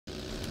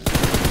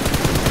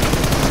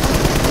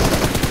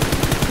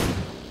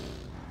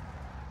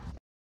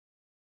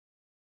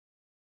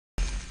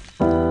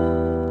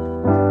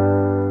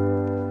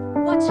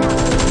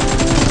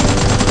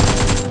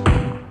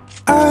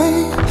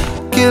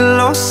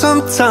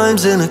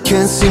sometimes and I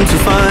can't seem to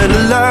find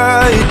a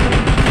light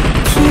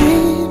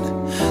between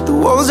the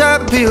walls I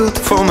built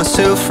for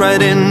myself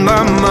right in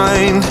my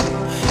mind.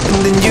 And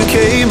then you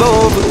came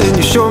over and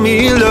you showed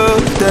me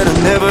love that I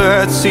never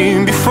had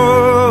seen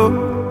before.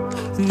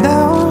 And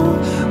now,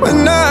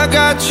 when I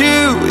got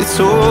you, it's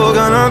all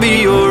gonna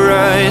be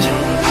alright.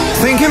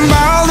 Thinking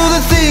about all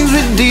the things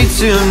we did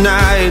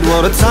tonight.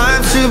 What a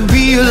time to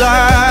be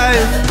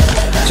alive.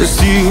 Just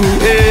you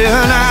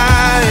and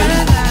I,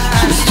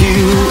 just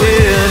you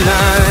and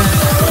I.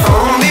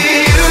 Only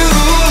you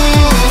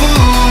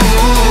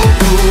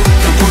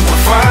can put my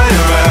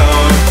fire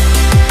out.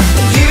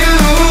 You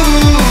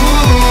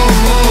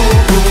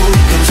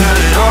can turn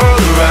it all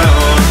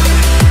around.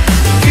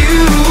 You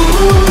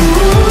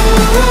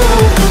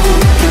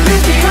can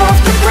lift me off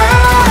the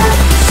ground,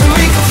 so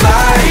we can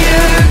fly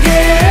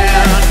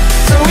again,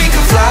 so we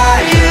can fly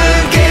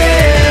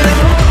again.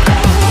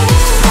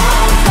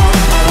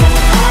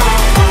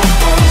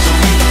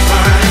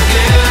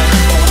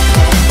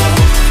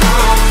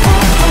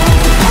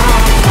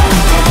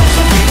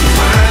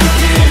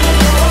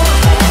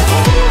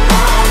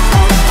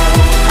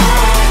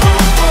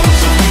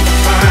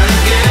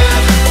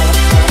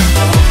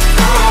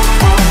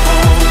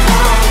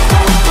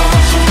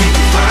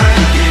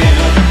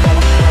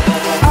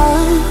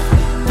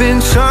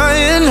 Been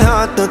trying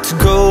hard not to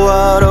go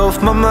out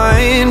of my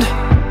mind.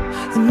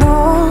 And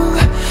all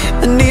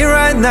I need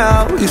right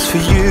now is for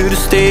you to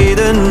stay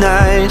the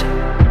night.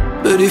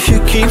 But if you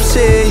keep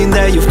saying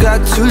that you've got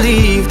to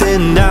leave,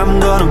 then I'm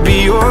gonna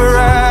be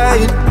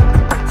alright.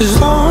 As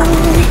long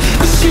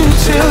as you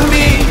tell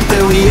me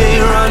that we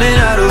ain't running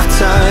out of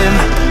time.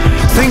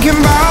 Thinking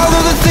about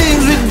all the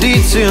things we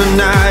did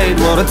tonight.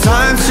 What a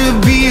time to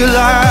be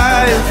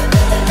alive.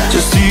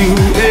 Just you